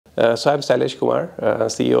So I'm Sailesh Kumar,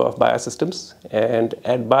 CEO of Baya Systems. And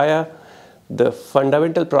at Baya, the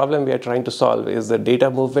fundamental problem we are trying to solve is the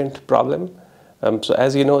data movement problem. So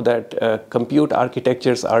as you know that compute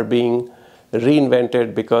architectures are being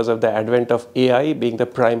reinvented because of the advent of AI being the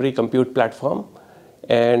primary compute platform.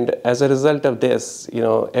 And as a result of this,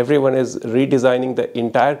 everyone is redesigning the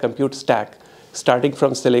entire compute stack, starting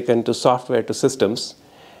from silicon to software to systems.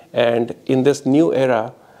 And in this new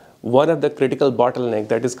era, one of the critical bottleneck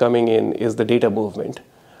that is coming in is the data movement.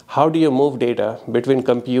 How do you move data between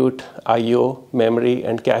compute, I/O, memory,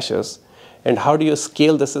 and caches? And how do you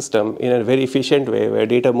scale the system in a very efficient way where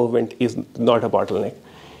data movement is not a bottleneck?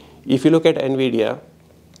 If you look at NVIDIA,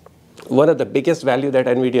 one of the biggest value that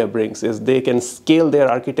NVIDIA brings is they can scale their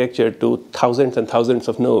architecture to thousands and thousands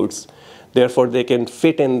of nodes. Therefore, they can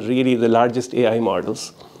fit in really the largest AI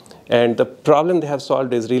models. And the problem they have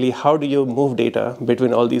solved is really how do you move data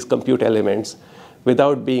between all these compute elements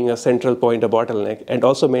without being a central point, a bottleneck, and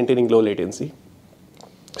also maintaining low latency.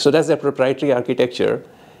 So that's their proprietary architecture.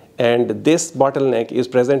 And this bottleneck is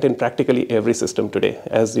present in practically every system today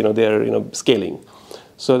as they're scaling.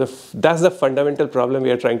 So that's the fundamental problem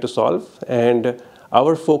we are trying to solve. And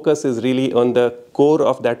our focus is really on the core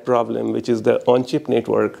of that problem, which is the on-chip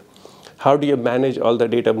network. How do you manage all the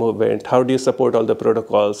data movement? How do you support all the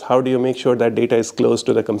protocols? How do you make sure that data is close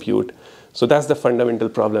to the compute? So that's the fundamental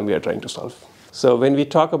problem we are trying to solve. So when we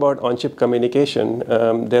talk about on-chip communication,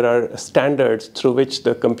 there are standards through which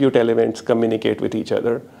the compute elements communicate with each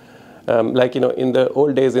other. In the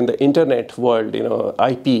old days in the internet world,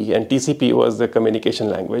 IP and TCP was the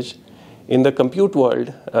communication language. In the compute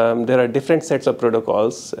world, there are different sets of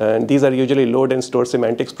protocols, and these are usually load and store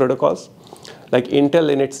semantics protocols. Like Intel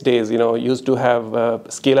in its days, used to have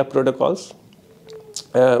scale-up protocols.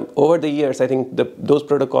 Over the years, I think those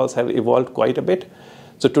protocols have evolved quite a bit.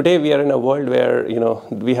 So today we are in a world where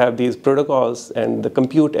we have these protocols, and the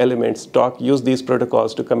compute elements use these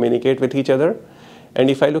protocols to communicate with each other. And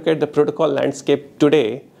if I look at the protocol landscape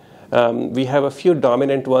today, we have a few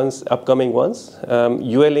dominant ones, upcoming ones.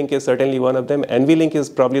 UA-Link is certainly one of them. NVLink is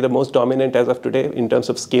probably the most dominant as of today in terms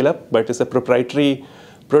of scale-up, but it's a proprietary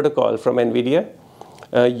protocol from NVIDIA.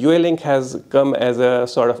 UA-Link has come as a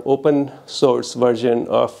sort of open source version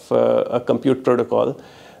of a compute protocol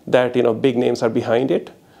that big names are behind it.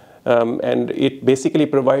 And it basically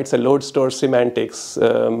provides a load store semantics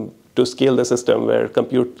to scale the system where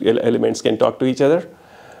compute elements can talk to each other.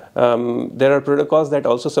 There are protocols that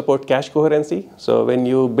also support cache coherency. So when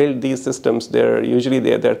you build these systems,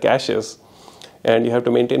 they're caches, and you have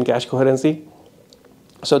to maintain cache coherency.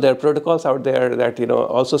 So there are protocols out there that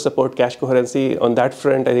also support cache coherency. On that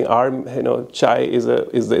front, I think ARM, Chai is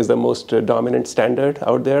the most dominant standard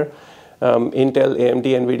out there. Intel, AMD,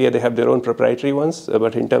 NVIDIA, they have their own proprietary ones,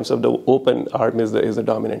 but in terms of the open, ARM is the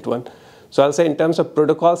dominant one. So I'll say in terms of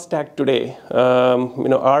protocol stack today,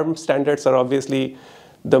 ARM standards are obviously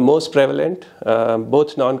the most prevalent,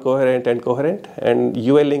 both non-coherent and coherent. And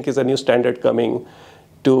UA-Link is a new standard coming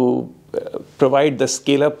to provide the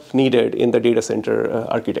scale-up needed in the data center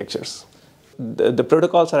architectures. The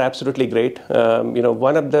protocols are absolutely great.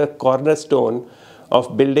 One of the cornerstone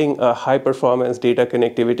of building a high-performance data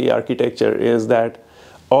connectivity architecture is that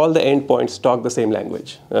all the endpoints talk the same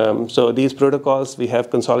language. So these protocols, we have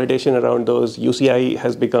consolidation around those. UCI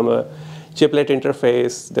has become a chiplet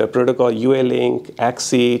interface. The protocol UA-Link,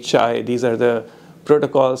 AXI, Chai, these are the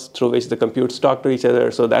protocols through which the computes talk to each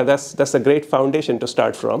other. So that's a great foundation to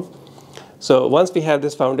start from. So once we have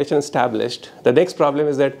this foundation established, the next problem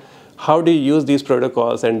is that how do you use these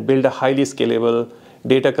protocols and build a highly scalable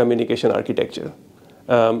data communication architecture?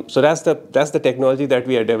 So that's the technology that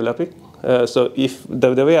we are developing. So if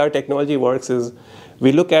the way our technology works is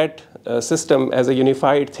we look at a system as a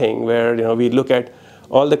unified thing where we look at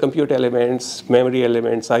all the compute elements, memory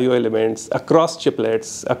elements, I/O elements across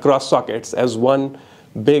chiplets, across sockets as one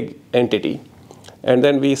big entity. And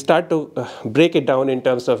then we start to break it down in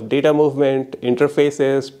terms of data movement,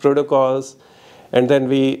 interfaces, protocols, and then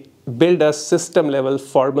we build a system-level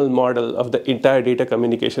formal model of the entire data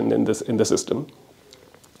communication in the system.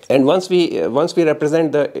 And once we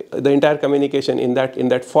represent the entire communication in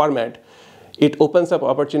that format, it opens up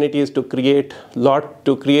opportunities to create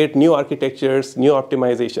new architectures, new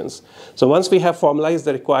optimizations. So once we have formalized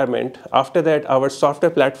the requirement, after that our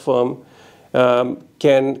software platform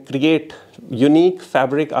can create unique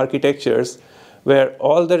fabric architectures where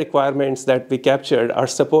all the requirements that we captured are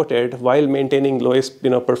supported while maintaining lowest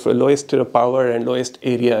power and lowest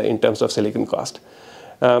area in terms of silicon cost.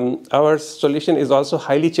 Our solution is also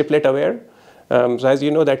highly chiplet-aware. So as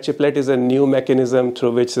you know, that chiplet is a new mechanism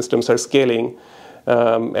through which systems are scaling,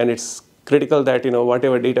 and it's critical that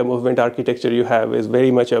whatever data movement architecture you have is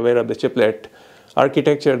very much aware of the chiplet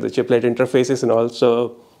architecture, the chiplet interfaces, and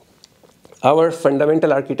also our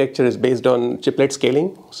fundamental architecture is based on chiplet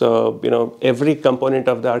scaling. So every component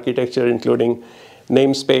of the architecture, including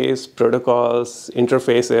namespace, protocols,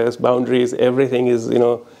 interfaces, boundaries, everything is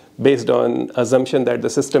based on assumption that the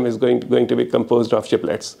system is going to be composed of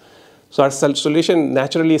chiplets. So our solution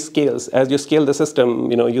naturally scales. As you scale the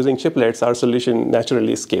system, using chiplets, our solution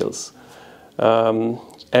naturally scales.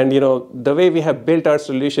 And the way we have built our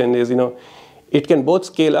solution is, it can both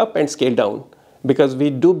scale up and scale down, because we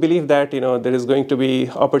do believe that there is going to be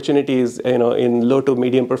opportunities in low to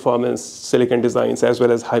medium performance silicon designs as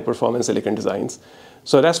well as high performance silicon designs.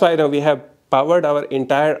 So that's why we have powered our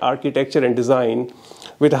entire architecture and design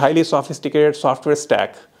with a highly sophisticated software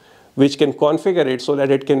stack, which can configure it so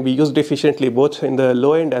that it can be used efficiently both in the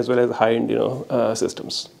low end as well as high end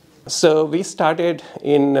systems. So we started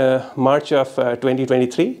in March of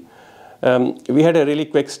 2023. We had a really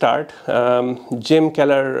quick start. Jim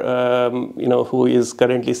Keller, who is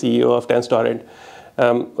currently CEO of Tenstorrent,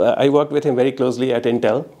 I worked with him very closely at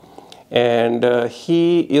Intel, and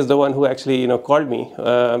he is the one who actually called me,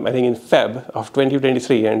 I think in Feb of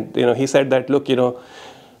 2023, and he said that, look,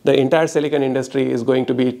 the entire silicon industry is going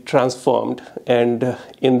to be transformed, and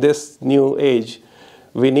in this new age,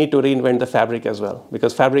 we need to reinvent the fabric as well,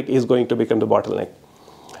 because fabric is going to become the bottleneck.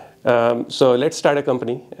 So let's start a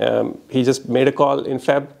company. He just made a call in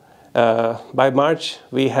Feb. By March,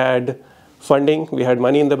 we had funding. We had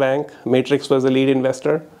money in the bank. Matrix was the lead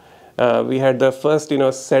investor. We had the first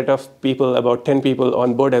set of people, about 10 people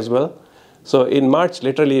on board as well. So in March,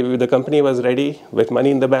 literally, the company was ready with money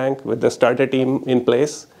in the bank, with the starter team in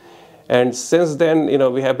place. And since then,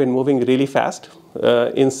 we have been moving really fast.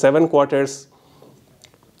 In 7 quarters,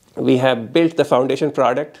 we have built the foundation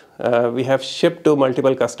product. We have shipped to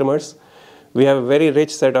multiple customers. We have a very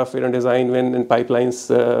rich set of design win and pipelines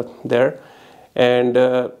there. And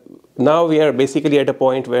now we are basically at a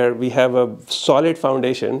point where we have a solid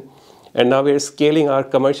foundation. And now we are scaling our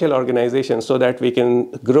commercial organization so that we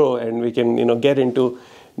can grow and we can get into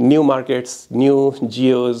new markets, new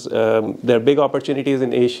geos. There are big opportunities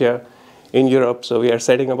in Asia, in Europe, so we are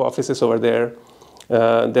setting up offices over there.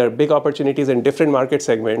 There are big opportunities in different market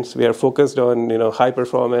segments. We are focused on high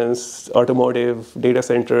performance, automotive, data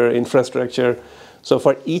center, infrastructure. So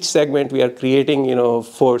for each segment, we are creating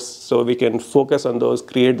force so we can focus on those,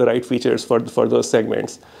 create the right features for those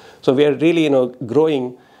segments. So we are really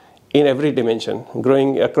growing in every dimension,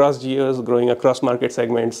 growing across geos, growing across market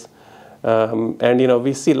segments. And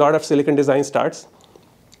we see a lot of silicon design starts.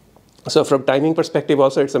 So from timing perspective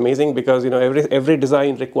also, it's amazing because every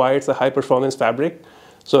design requires a high performance fabric.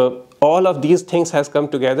 So all of these things has come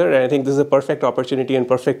together, and I think this is a perfect opportunity and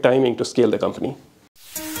perfect timing to scale the company.